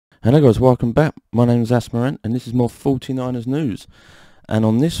Hello guys, welcome back. My name is Asmarant and this is more 49ers news. And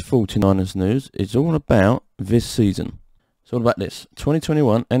on this 49ers news, it's all about this season. It's all about this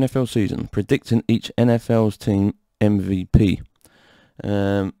 2021 NFL season, predicting each NFL's team MVP.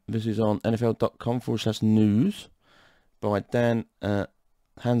 This is on NFL.com/news by Dan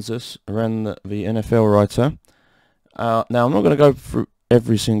Hanzus, around the NFL writer. Now, I'm not going to go through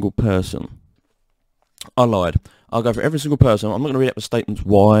every single person. I lied. I'll go for every single person. I'm not going to read out the statements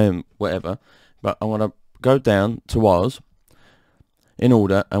why and whatever, but I want to go down to ours in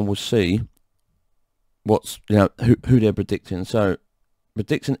order, and we'll see what's who they're predicting. So,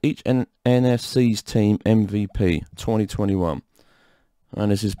 predicting each NFC's team MVP 2021,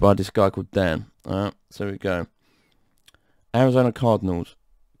 and this is by this guy called Dan. So we go. Arizona Cardinals,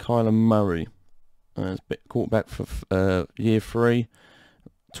 Kyler Murray, quarterback for year 3,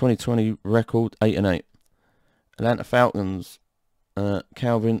 2020 record 8-8. Atlanta Falcons,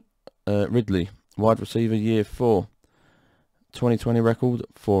 Calvin Ridley, wide receiver, year 4, 2020 record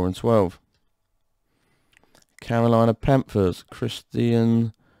 4-12. Carolina Panthers,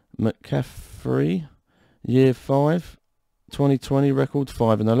 Christian McCaffrey, year 5, 2020 record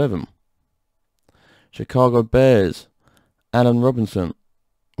 5-11. Chicago Bears, Allen Robinson,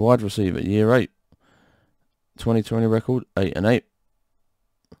 wide receiver, year 8, 2020 record 8-8.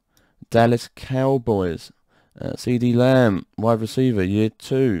 Dallas Cowboys, CD Lamb, wide receiver, year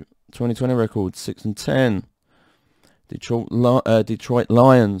 2, 2020 record 6-10. Detroit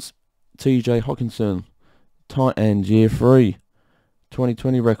Lions, TJ Hawkinson, tight end, year 3,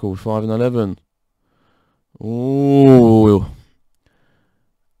 2020 record 5-11. Ooh.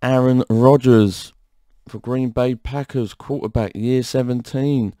 Aaron Rodgers for Green Bay Packers, quarterback, year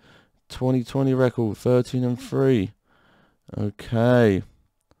 17, 2020 record 13-3. Okay.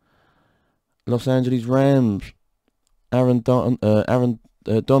 Los Angeles Rams, Aaron Donald,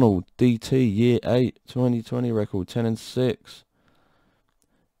 DT, year 8, 2020 record 10-6.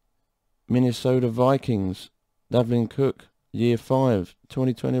 Minnesota Vikings, Davlin Cook, year 5,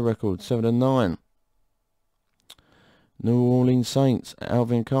 2020 record 7-9. New Orleans Saints,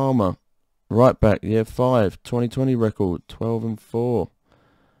 Alvin Kamara, right back, year 5, 2020 record 12-4.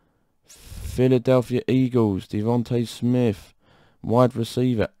 Philadelphia Eagles, Devontae Smith, wide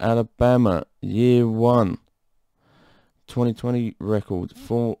receiver, Alabama, year 1, 2020 record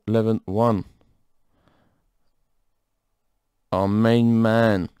 4-11-1. Our main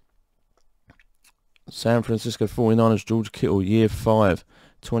man, San Francisco 49ers, George Kittle, year 5,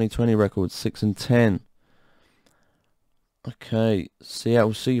 2020 record 6-10. Okay,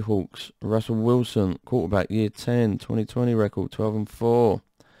 Seattle Seahawks, Russell Wilson, quarterback, year 10, 2020 record 12-4.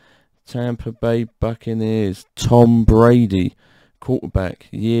 Tampa Bay Buccaneers, Tom Brady, quarterback,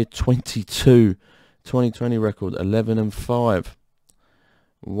 year 22, 2020 record 11-5.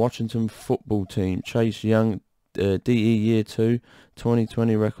 Washington football team, Chase Young, DE, year 2,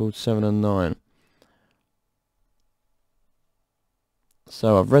 2020 record 7-9.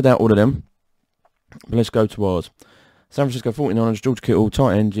 So I've read out all of them, but let's go to ours. San Francisco 49ers, George Kittle,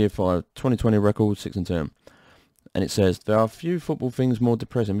 tight end, year 5, 2020 record 6-10. And it says, there are few football things more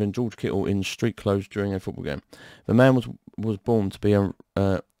depressing than George Kittle in street clothes during a football game. The man was born to be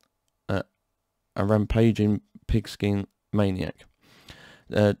a rampaging pigskin maniac,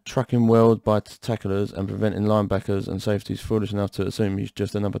 trucking world by tacklers and preventing linebackers and safeties foolish enough to assume he's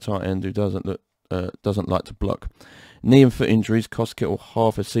just another tight end who doesn't like to block. Knee and foot injuries cost Kittle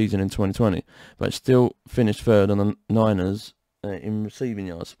half a season in 2020, but still finished third on the Niners in receiving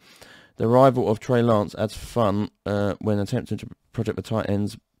yards. The arrival of Trey Lance adds fun when attempting to project the tight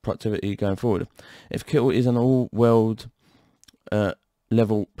end's productivity going forward. If Kittle is an all-world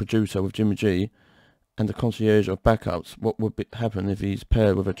level producer with Jimmy G and the concierge of backups, what would happen if he's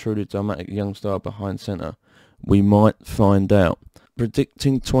paired with a truly dramatic young star behind center? We might find out.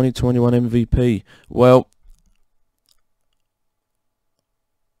 Predicting 2021 MVP. Well,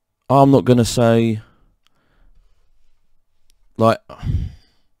 I'm not going to say, like,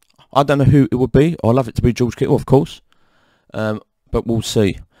 I don't know who it would be. I'd love it to be George Kittle, of course, but we'll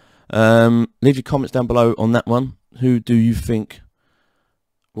see. Leave your comments down below on that one. Who do you think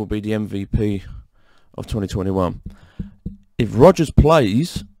will be the MVP of 2021? If Rodgers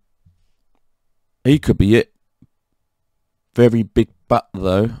plays, he could be it. Very big but,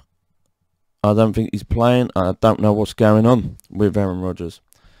 though. I don't think he's playing. I don't know what's going on with Aaron Rodgers.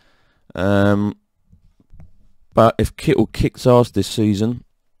 But if Kittle kicks ass this season,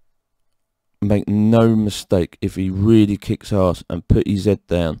 make no mistake, if he really kicks ass and put his head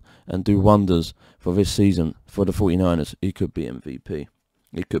down and do wonders for this season for the 49ers, he could be MVP.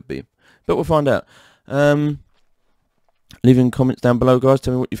 He could be. But we'll find out. Leave in comments down below, guys.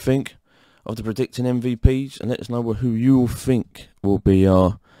 Tell me what you think of the predicting MVPs, and let us know who you think will be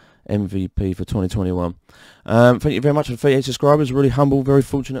our MVP for 2021. Thank you very much for 38 subscribers. Really humble, very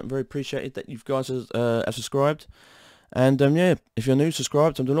fortunate, and very appreciated that you guys have subscribed. And yeah, if you're new,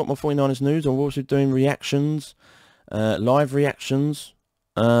 subscribe. I'm doing a lot more 49ers news. I'm also doing reactions, live reactions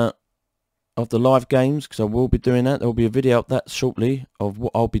of the live games, because I will be doing that. There will be a video up that shortly of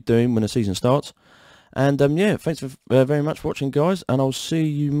what I'll be doing when the season starts. And yeah, thanks very much for watching, guys, and I'll see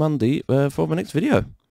you Monday for the next video.